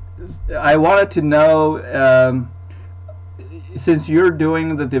 I wanted to know, since you're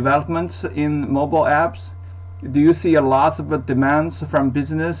doing the developments in mobile apps, do you see a lot of demands from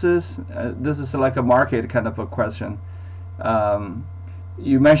businesses? This is like a market kind of a question.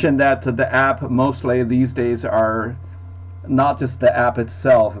 You mentioned that the app mostly these days are not just the app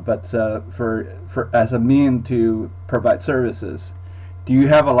itself, but for as a mean to provide services. Do you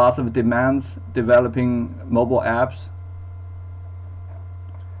have a lot of demands developing mobile apps?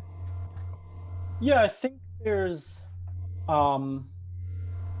 Yeah, I think um,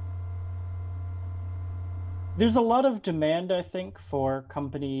 there's a lot of demand, I think, for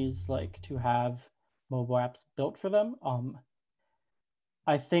companies like to have mobile apps built for them.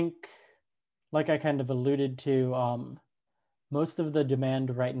 I think, like I kind of alluded to, most of the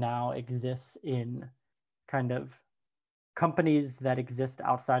demand right now exists in kind of companies that exist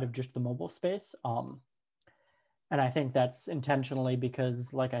outside of just the mobile space. And I think that's intentionally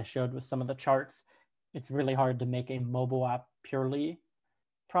because, like I showed with some of the charts, it's really hard to make a mobile app purely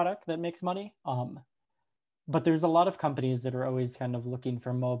product that makes money. But there's a lot of companies that are always kind of looking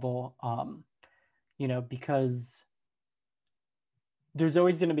for mobile, because there's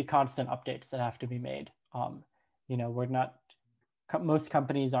always going to be constant updates that have to be made. Most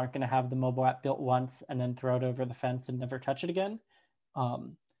companies aren't going to have the mobile app built once and then throw it over the fence and never touch it again.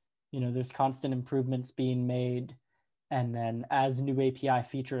 There's constant improvements being made. And then as new API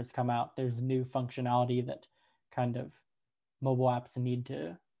features come out, there's new functionality that kind of mobile apps need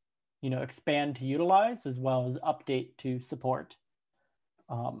to, expand to utilize as well as update to support.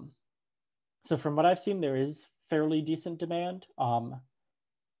 So from what I've seen, there is fairly decent demand.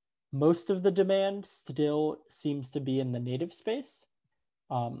 Most of the demand still seems to be in the native space.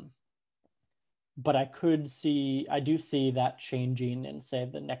 But I do see that changing in, say,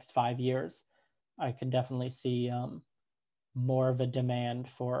 the next 5 years. I can definitely see more of a demand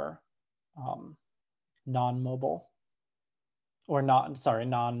for non-mobile or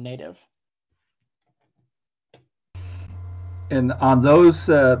non-native. And on those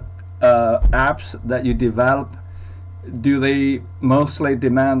apps that you develop, do they mostly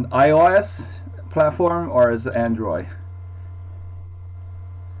demand iOS platform or is it Android?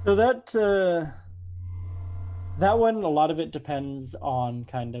 So that one, a lot of it depends on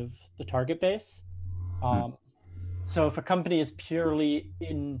kind of the target base. So if a company is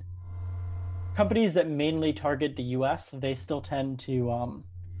companies that mainly target the US, they still tend to,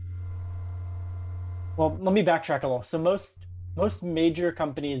 well, let me backtrack a little. So most major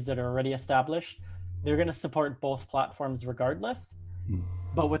companies that are already established, they're going to support both platforms regardless.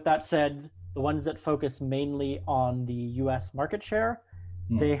 But with that said, the ones that focus mainly on the US market share,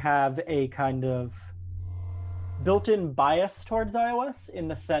 they have a kind of built-in bias towards iOS in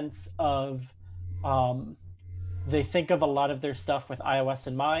the sense of they think of a lot of their stuff with iOS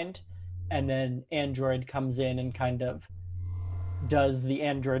in mind, and then Android comes in and kind of does the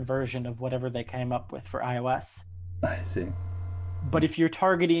Android version of whatever they came up with for iOS. I see. But if you're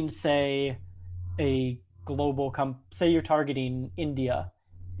targeting, say, a global say you're targeting India,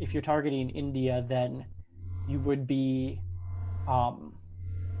 if you're targeting India, then you would be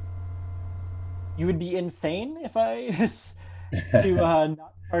insane if I to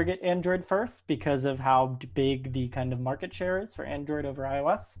not target Android first because of how big the kind of market share is for Android over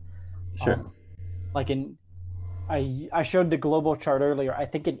iOS. Sure. I showed the global chart earlier. I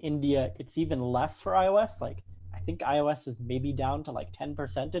think in India it's even less for iOS. Like I think iOS is maybe down to like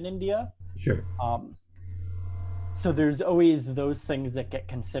 10% in India. Sure. So there's always those things that get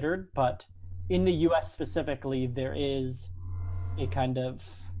considered, but in the US specifically, there is a kind of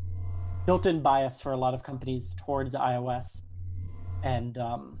built-in bias for a lot of companies towards iOS. And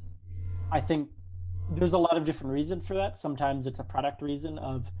I think there's a lot of different reasons for that. Sometimes it's a product reason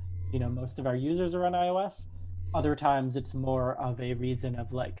of, most of our users are on iOS. Other times it's more of a reason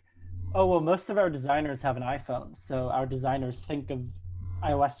of like, oh, well, most of our designers have an iPhone. So our designers think of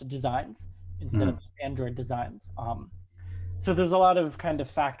iOS designs instead of Android designs. So there's a lot of kind of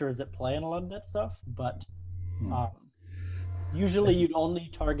factors at play in a lot of that stuff, but usually you'd only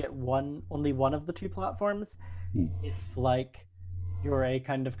target only one of the two platforms if like you're a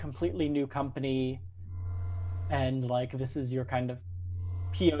kind of completely new company and like this is your kind of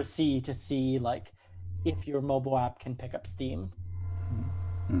POC to see like if your mobile app can pick up steam.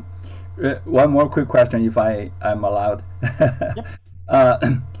 One more quick question, if I'm allowed. Yep.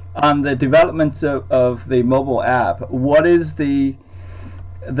 On the development of the mobile app, what is the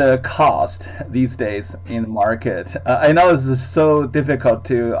cost these days in the market? I know this is so difficult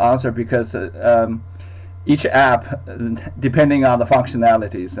to answer because each app, depending on the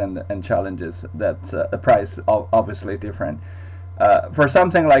functionalities and challenges, that the price obviously different. for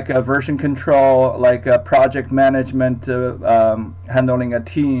something like a version control, like a project management, handling a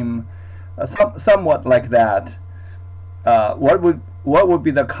team, somewhat like that, what would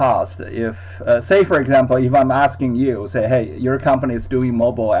be the cost if, say for example, if I'm asking you, say, hey, your company is doing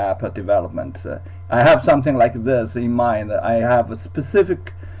mobile app development. I have something like this in mind. I have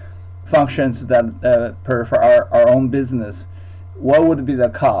specific functions that for our own business. What would be the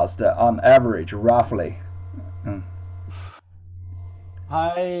cost on average, roughly?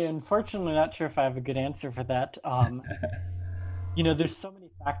 I unfortunately not sure if I have a good answer for that. There's so many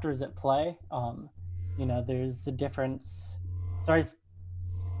factors at play. There's a difference. Sorry, so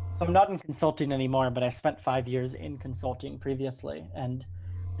I'm not in consulting anymore, but I spent 5 years in consulting previously, and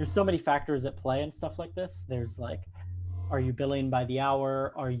there's so many factors at play and stuff like this. There's like, are you billing by the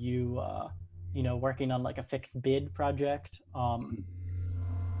hour? Are you, working on like a fixed bid project?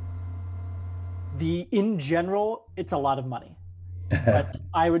 In general, it's a lot of money. But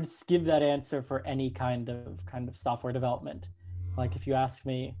I would give that answer for any kind of software development. Like if you ask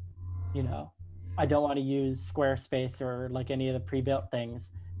me, I don't want to use Squarespace or like any of the pre-built things.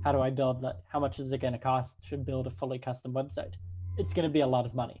 How do I build that? How much is it going to cost to build a fully custom website? It's going to be a lot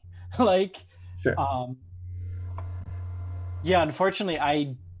of money. Like, Sure. Yeah, unfortunately,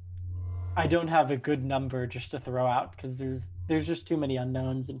 I don't have a good number just to throw out because there's just too many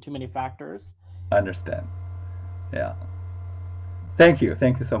unknowns and too many factors. I understand. Yeah. Thank you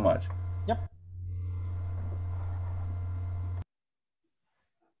so much. Yep.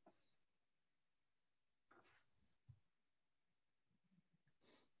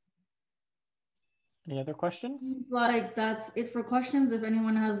 Any other questions? Seems like that's it for questions. If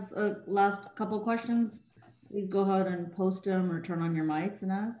anyone has a last couple questions, please go ahead and post them or turn on your mics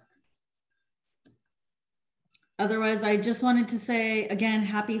and ask. Otherwise, I just wanted to say again,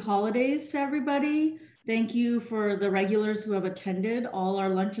 happy holidays to everybody. Thank you for the regulars who have attended all our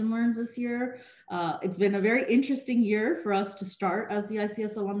Lunch and Learns this year. It's been a very interesting year for us to start as the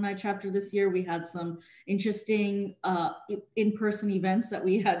ICS alumni chapter this year. We had some interesting in-person events that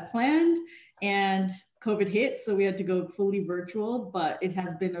we had planned, and COVID hit, so we had to go fully virtual, but it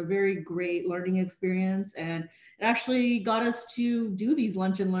has been a very great learning experience, and it actually got us to do these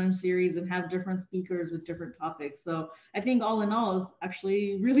Lunch and Learn series and have different speakers with different topics. So I think all in all, it's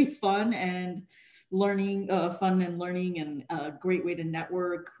actually really fun and learning, and a great way to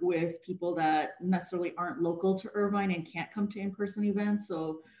network with people that necessarily aren't local to Irvine and can't come to in-person events.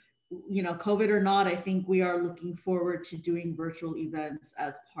 So, COVID or not, I think we are looking forward to doing virtual events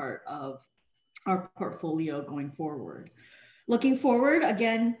as part of our portfolio going forward. Looking forward,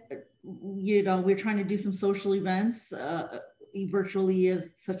 again, we're trying to do some social events virtually,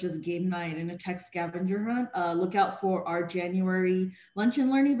 such as game night and a tech scavenger hunt. Look out for our January Lunch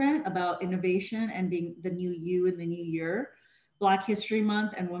and Learn event about innovation and being the new you in the new year. Black History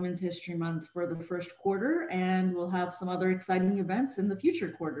Month and Women's History Month for the first quarter, and we'll have some other exciting events in the future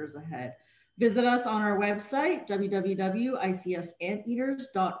quarters ahead. Visit us on our website,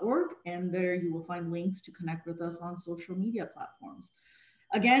 www.icsanteaters.org, and there you will find links to connect with us on social media platforms.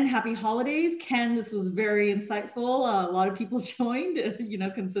 Again, happy holidays. Ken, this was very insightful. A lot of people joined,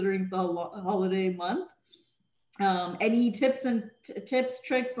 considering it's a holiday month. Any tips,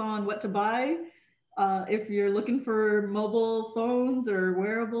 tricks on what to buy if you're looking for mobile phones or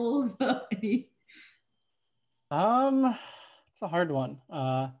wearables? It's a hard one.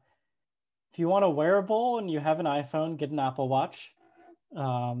 If you want a wearable and you have an iPhone, get an Apple Watch.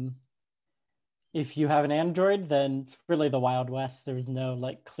 If you have an Android, then it's really the Wild West. There's no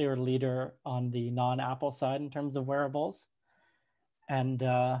like clear leader on the non-Apple side in terms of wearables. And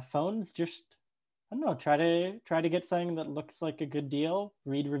phones, just, I don't know, try to get something that looks like a good deal,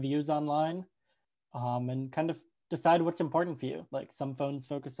 read reviews online, and kind of decide what's important for you. Like some phones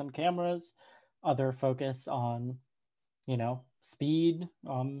focus on cameras, other focus on, speed,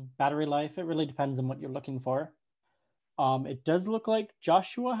 battery life. It really depends on what you're looking for. It does look like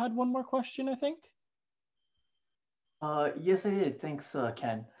Joshua had one more question, I think. Yes, I did. Thanks,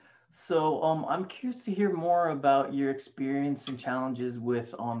 Ken. So I'm curious to hear more about your experience and challenges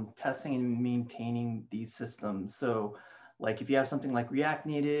with testing and maintaining these systems. So like if you have something like React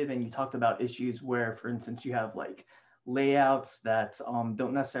Native and you talked about issues where, for instance, you have like layouts that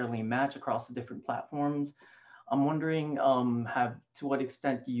don't necessarily match across the different platforms. I'm wondering to what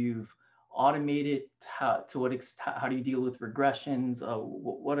extent you've automated, how do you deal with regressions?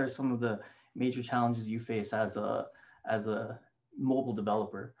 What are some of the major challenges you face as a mobile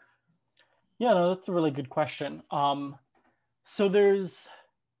developer? Yeah, no, that's a really good question. So there's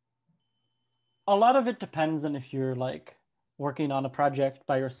a lot of it depends on if you're like working on a project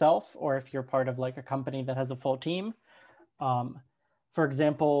by yourself or if you're part of like a company that has a full team. for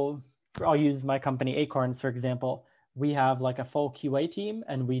example, I'll use my company Acorns, for example. We have like a full QA team,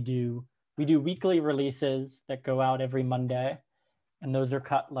 and we do weekly releases that go out every Monday, and those are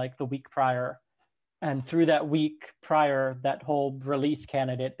cut like the week prior. And through that week prior, that whole release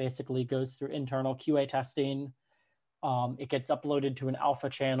candidate basically goes through internal QA testing. It gets uploaded to an alpha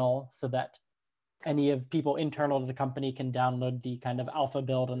channel so that any of people internal to the company can download the kind of alpha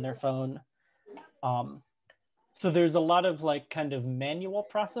build on their phone. So there's a lot of like kind of manual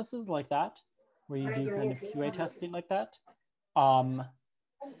processes like that, where you do kind of QA testing like that.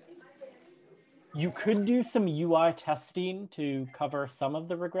 You could do some UI testing to cover some of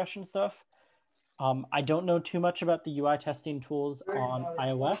the regression stuff. I don't know too much about the UI testing tools on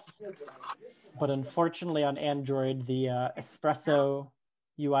iOS, but unfortunately on Android, the Espresso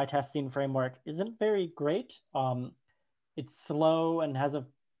UI testing framework isn't very great. It's slow and has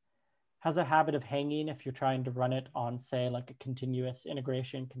a habit of hanging if you're trying to run it on, say, like a continuous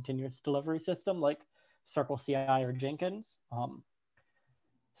integration, continuous delivery system like Circle CI or Jenkins.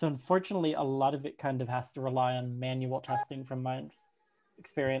 So unfortunately, a lot of it kind of has to rely on manual testing from my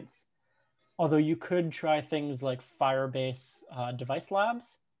experience. Although you could try things like Firebase Device Labs.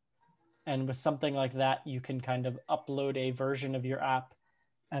 And with something like that, you can kind of upload a version of your app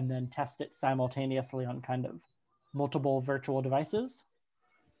and then test it simultaneously on kind of multiple virtual devices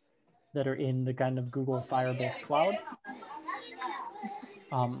that are in the kind of Google Firebase cloud.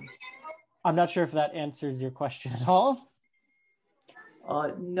 I'm not sure if that answers your question at all.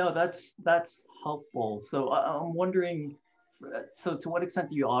 No, that's helpful. So I'm wondering, so to what extent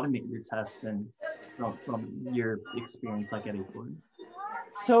do you automate your testing from your experience like at Acorn?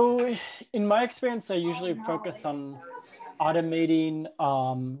 So in my experience, I usually focus on automating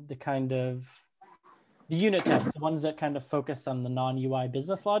the unit tests, the ones that kind of focus on the non-UI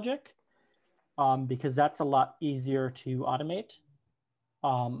business logic, because that's a lot easier to automate.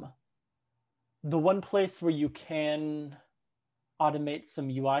 The one place where you can automate some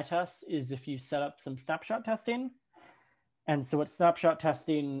UI tests is if you set up some snapshot testing. And so what snapshot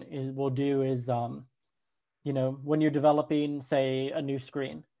testing will do is, when you're developing, say, a new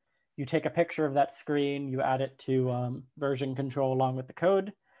screen, you take a picture of that screen, you add it to version control along with the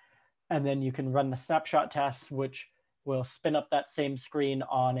code, and then you can run the snapshot tests, which will spin up that same screen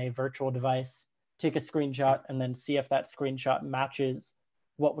on a virtual device, take a screenshot, and then see if that screenshot matches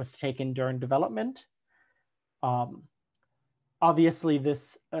what was taken during development. Obviously,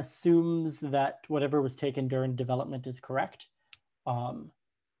 this assumes that whatever was taken during development is correct,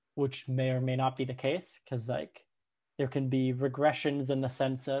 which may or may not be the case, because there can be regressions in the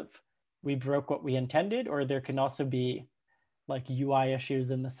sense of we broke what we intended, or there can also be like UI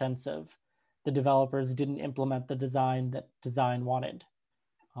issues in the sense of the developers didn't implement the design that design wanted.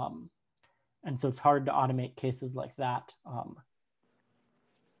 And so it's hard to automate cases like that.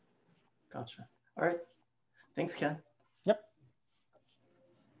 Gotcha. All right. Thanks, Ken. Yep.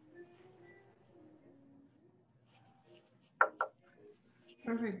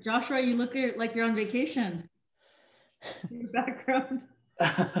 Perfect. Joshua, you look like you're on vacation. Your background.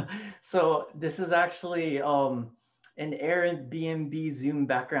 So this is actually an Airbnb Zoom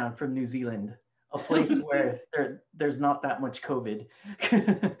background from New Zealand, a place where there's not that much COVID.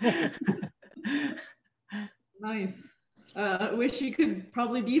 Nice. I wish you could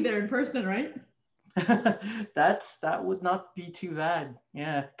probably be there in person, right? That would not be too bad.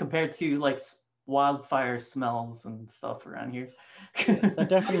 Yeah, compared to like wildfire smells and stuff around here. That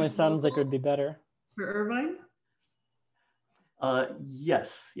definitely sounds like it would be better. For Irvine?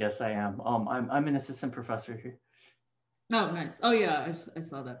 Yes, I am. I'm an assistant professor here. Oh, nice. Oh, yeah, I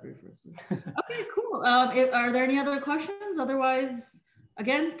saw that briefly. Okay, cool. Are there any other questions? Otherwise,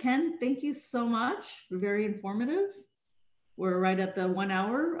 again, Ken, thank you so much. Very informative. We're right at the 1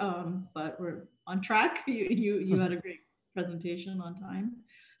 hour, but we're on track. You had a great presentation on time.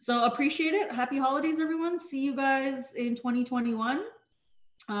 So appreciate it. Happy holidays, everyone. See you guys in 2021.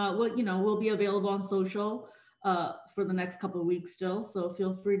 We'll be available on social for the next couple of weeks still. So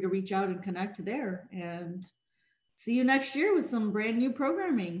feel free to reach out and connect there, and see you next year with some brand new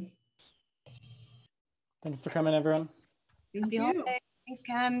programming. Thanks for coming, everyone. Thank Happy you. holidays. Thanks,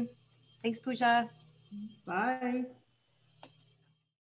 Ken. Thanks, Pooja. Bye.